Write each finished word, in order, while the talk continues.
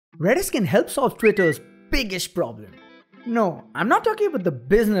Redis can help solve Twitter's biggest problem. No, I'm not talking about the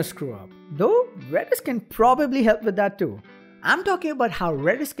business screw up, though Redis can probably help with that too. I'm talking about how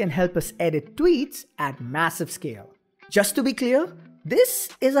Redis can help us edit tweets at massive scale. Just to be clear, this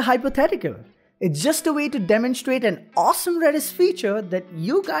is a hypothetical. It's just a way to demonstrate an awesome Redis feature that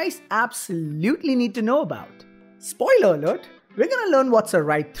you guys absolutely need to know about. Spoiler alert, we're gonna learn what's a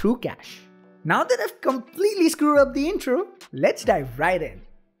write-through cache. Now that I've completely screwed up the intro, let's dive right in.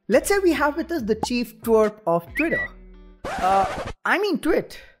 Let's say we have with us the chief twerp of Twitter.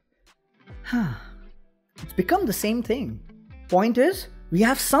 Twit. It's become the same thing. Point is, we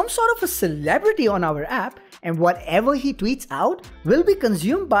have some sort of a celebrity on our app, and whatever he tweets out will be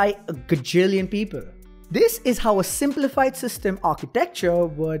consumed by a gajillion people. This is how a simplified system architecture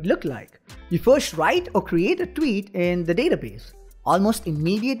would look like. You first write or create a tweet in the database. Almost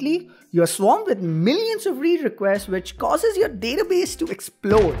immediately, you are swarmed with millions of read requests, which causes your database to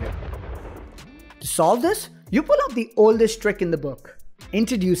explode. To solve this, you pull out the oldest trick in the book,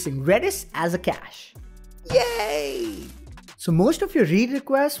 introducing Redis as a cache. Yay! So most of your read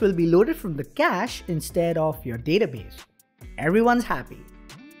requests will be loaded from the cache instead of your database. Everyone's happy.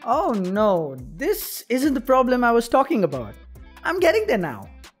 Oh no, this isn't the problem I was talking about. I'm getting there now,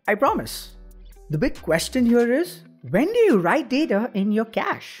 I promise. The big question here is, when do you write data in your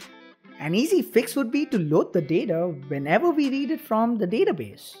cache? An easy fix would be to load the data whenever we read it from the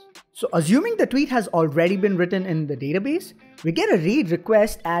database. So assuming the tweet has already been written in the database, we get a read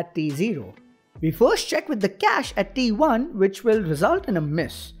request at T0. We first check with the cache at T1, which will result in a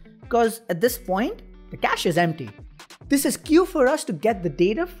miss, because at this point, the cache is empty. This is cue for us to get the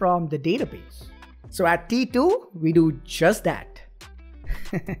data from the database. So at T2, we do just that.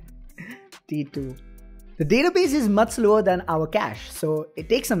 T2. The database is much slower than our cache, so it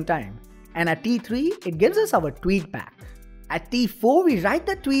takes some time. And at T3, it gives us our tweet back. At T4, we write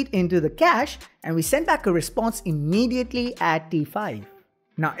the tweet into the cache and we send back a response immediately at T5.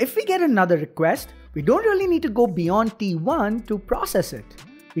 Now, if we get another request, we don't really need to go beyond T1 to process it.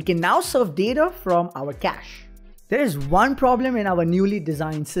 We can now serve data from our cache. There is one problem in our newly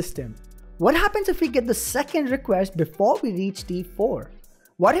designed system. What happens if we get the second request before we reach T4?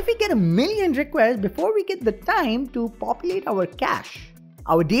 What if we get a million requests before we get the time to populate our cache?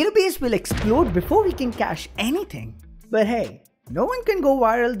 Our database will explode before we can cache anything. But hey, no one can go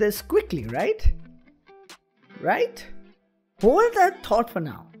viral this quickly, right? Right? Hold that thought for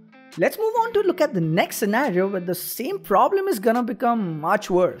now. Let's move on to look at the next scenario where the same problem is gonna become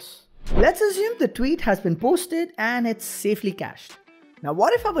much worse. Let's assume the tweet has been posted and it's safely cached. Now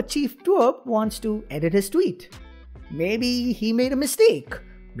what if our chief twerp wants to edit his tweet? Maybe he made a mistake.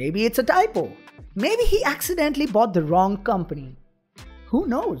 Maybe it's a typo. Maybe he accidentally bought the wrong company. Who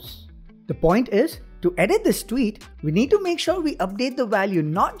knows? The point is, to edit this tweet, we need to make sure we update the value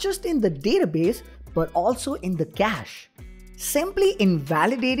not just in the database, but also in the cache. Simply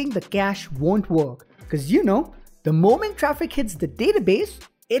invalidating the cache won't work, because the moment traffic hits the database,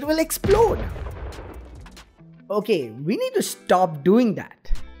 it will explode. Okay, we need to stop doing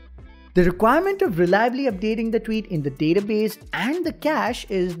that. The requirement of reliably updating the tweet in the database and the cache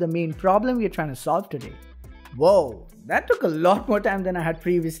is the main problem we are trying to solve today. Whoa, that took a lot more time than I had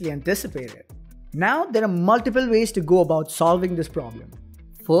previously anticipated. Now, there are multiple ways to go about solving this problem.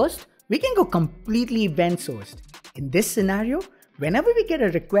 First, we can go completely event-sourced. In this scenario, whenever we get a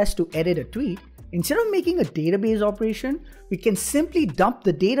request to edit a tweet, instead of making a database operation, we can simply dump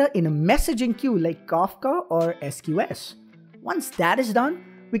the data in a messaging queue like Kafka or SQS. Once that is done,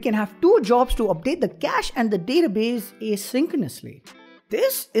 we can have two jobs to update the cache and the database asynchronously.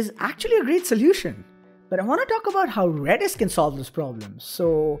 This is actually a great solution, but I want to talk about how Redis can solve this problem,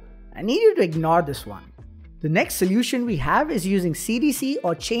 so I need you to ignore this one. The next solution we have is using CDC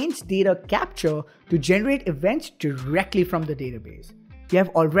or change data capture to generate events directly from the database. We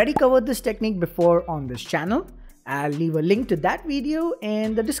have already covered this technique before on this channel. I'll leave a link to that video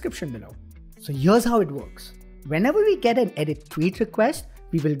in the description below. So here's how it works. Whenever we get an edit tweet request,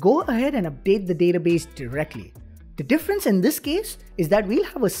 we will go ahead and update the database directly. The difference in this case is that we'll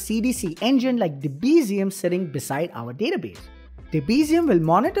have a CDC engine like Debezium sitting beside our database. Debezium will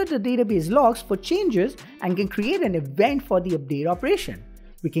monitor the database logs for changes and can create an event for the update operation.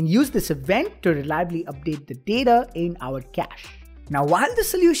 We can use this event to reliably update the data in our cache. Now, while the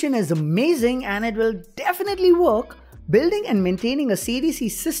solution is amazing and it will definitely work, building and maintaining a CDC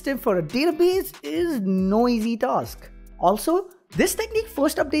system for a database is no easy task. Also, this technique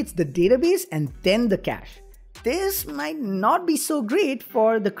first updates the database and then the cache. This might not be so great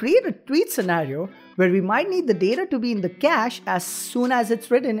for the create a tweet scenario where we might need the data to be in the cache as soon as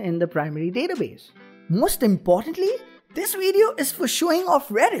it's written in the primary database. Most importantly, This video is for showing off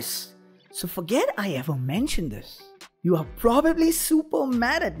Redis, so forget I ever mentioned this. You are probably super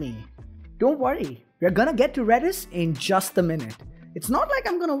mad at me. Don't worry, we're gonna get to Redis in just a minute. It's not like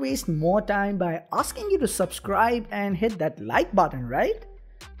I'm gonna waste more time by asking you to subscribe and hit that like button, right?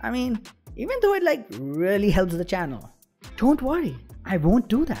 I mean, even though it really helps the channel. Don't worry, I won't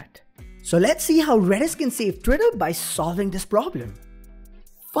do that. So let's see how Redis can save Twitter by solving this problem.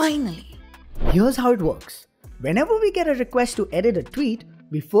 Finally, here's how it works. Whenever we get a request to edit a tweet,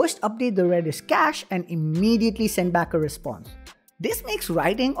 we first update the Redis cache and immediately send back a response. This makes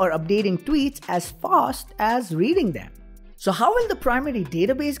writing or updating tweets as fast as reading them. So how will the primary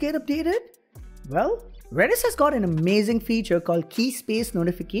database get updated? Well, Redis has got an amazing feature called key space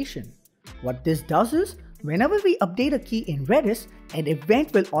notification. What this does is, whenever we update a key in Redis, an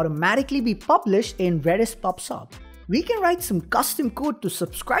event will automatically be published in Redis pops up. We can write some custom code to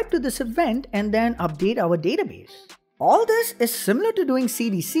subscribe to this event and then update our database. All this is similar to doing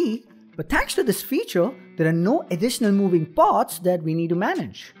CDC, but thanks to this feature, there are no additional moving parts that we need to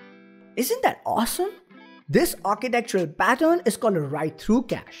manage. Isn't that awesome? This architectural pattern is called a write-through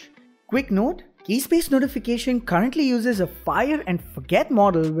cache. Quick note, key space notification currently uses a fire and forget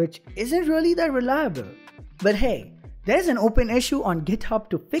model which isn't really that reliable. But hey, there's an open issue on GitHub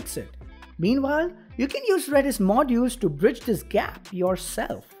to fix it. Meanwhile, you can use Redis modules to bridge this gap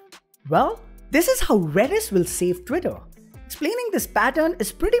yourself. Well, this is how Redis will save Twitter. Explaining this pattern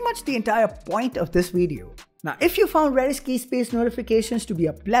is pretty much the entire point of this video. Now, if you found Redis key space notifications to be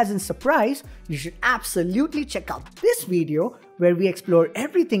a pleasant surprise, you should absolutely check out this video where we explore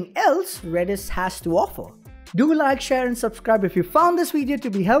everything else Redis has to offer. Do like, share and subscribe if you found this video to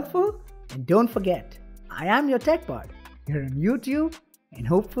be helpful. And don't forget, I am your TechBud here on YouTube and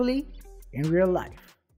hopefully in real life.